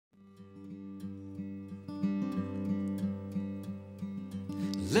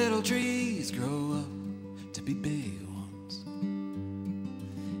Little trees grow up to be big ones,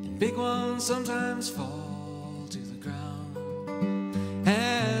 and big ones sometimes fall to the ground.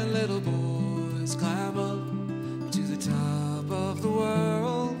 And little boys climb up to the top of the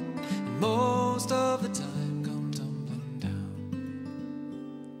world, and most of the time come tumbling down.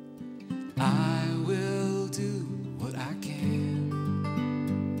 I will do what I can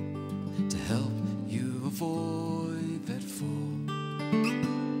to help you avoid that fall.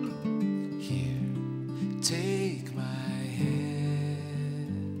 Here, take my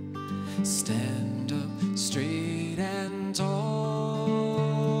hand, stand up straight and tall.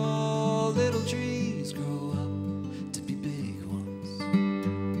 Little trees grow up to be big ones,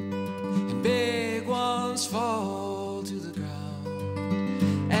 and big ones fall to the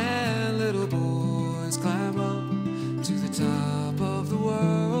ground. And little boys climb up to the top of the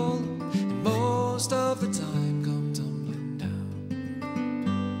world, and most of the time come tumbling down.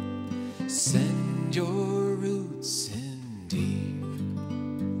 Send your roots in deep,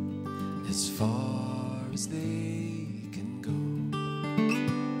 as far as they can go.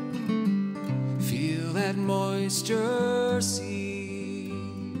 Feel that moisture seep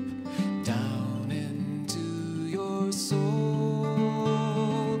down into your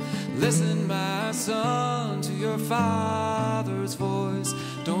soul. Listen, my son, to your father's voice.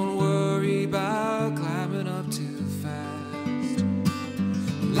 Don't worry about climbing up too fast.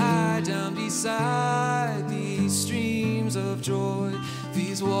 Lie down beside these streams of joy.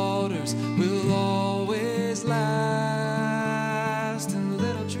 These waters will always last. And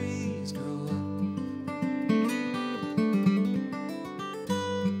little trees grow up.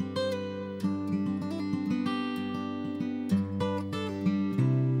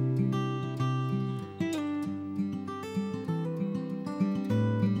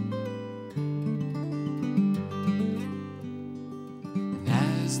 And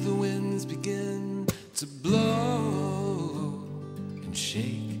as the winds begin to blow and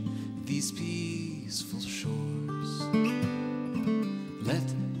shake these peaceful shores, let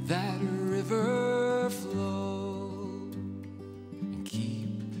that river flow and keep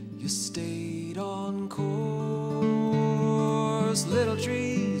you stayed on course. Little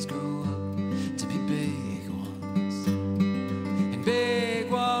trees grow up to be big ones, and big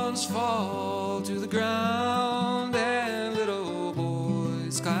ones fall to the ground. And little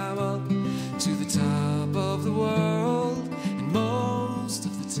boys climb up to the top of the world, and most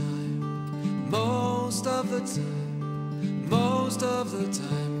of the time, most of the time, most of the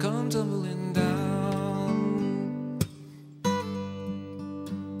time come tumbling down.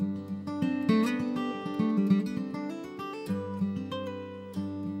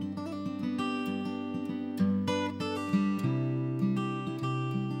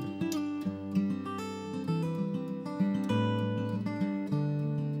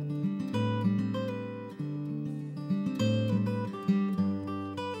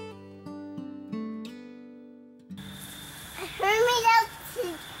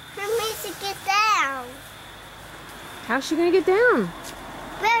 Hurry to get down. How's she gonna get down?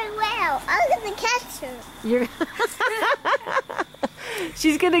 Very well. I'm gonna catch her. You're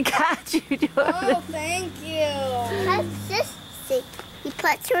she's gonna catch you, Jordan. Oh, thank you. That's just see. You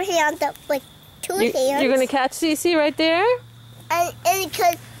put your hand up with two hands. You're gonna catch Cece right there? And it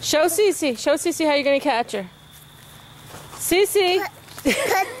could Show Cece. Show Cece how you're gonna catch her. Cece.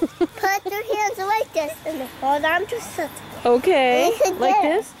 put your hands like this and hold on to something. Okay. Like Like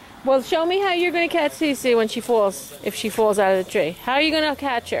this. this? Well, show me how you're gonna catch Cece when she falls, if she falls out of the tree. How are you gonna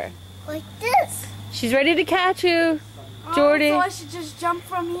catch her? Like this. She's ready to catch you, Jordy. So I should just jump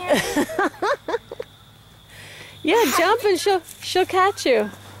from here? Yeah, jump and she'll catch you.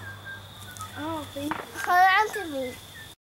 Oh, thank you. Hold on to me.